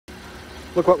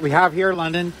Look what we have here,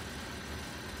 London.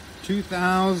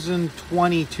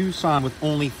 2020 Tucson with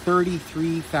only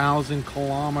 33,000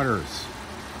 kilometers.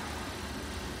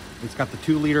 It's got the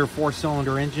 2-liter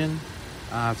 4-cylinder engine.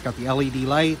 It's got the LED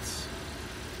lights.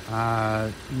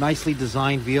 Nicely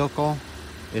designed vehicle.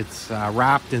 It's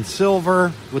wrapped in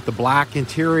silver with the black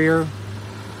interior.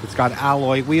 It's got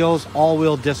alloy wheels,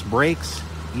 all-wheel disc brakes,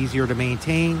 easier to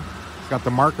maintain. It's got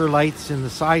the marker lights in the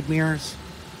side mirrors.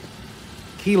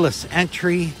 Keyless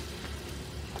entry.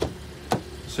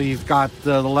 So you've got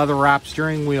the leather-wrapped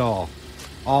steering wheel,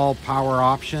 all power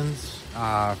options,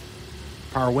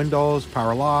 power windows,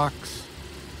 power locks,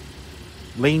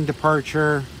 lane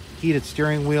departure, heated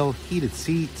steering wheel, heated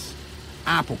seats,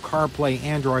 Apple CarPlay,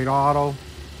 Android Auto.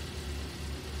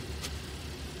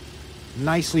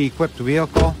 Nicely equipped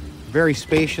vehicle, very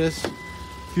spacious,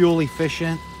 fuel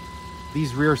efficient.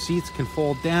 These rear seats can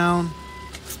fold down.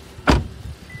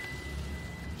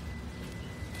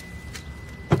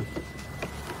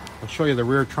 I'll show you the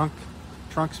rear trunk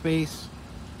space.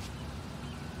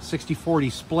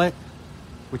 60-40 split,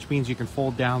 which means you can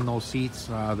fold down those seats.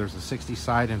 There's a 60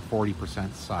 side and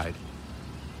 40% side.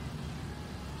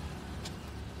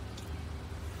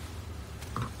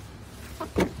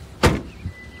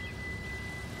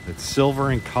 It's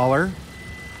silver in color.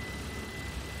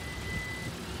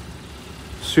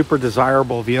 Super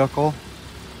desirable vehicle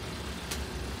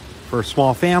for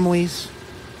small families.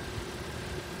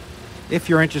 If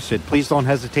you're interested, please don't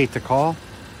hesitate to call.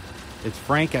 It's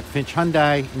Frank at Finch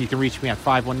Hyundai, and you can reach me at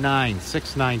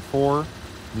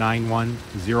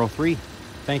 519-694-9103.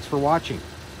 Thanks for watching.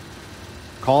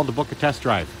 Call to book a test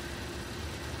drive.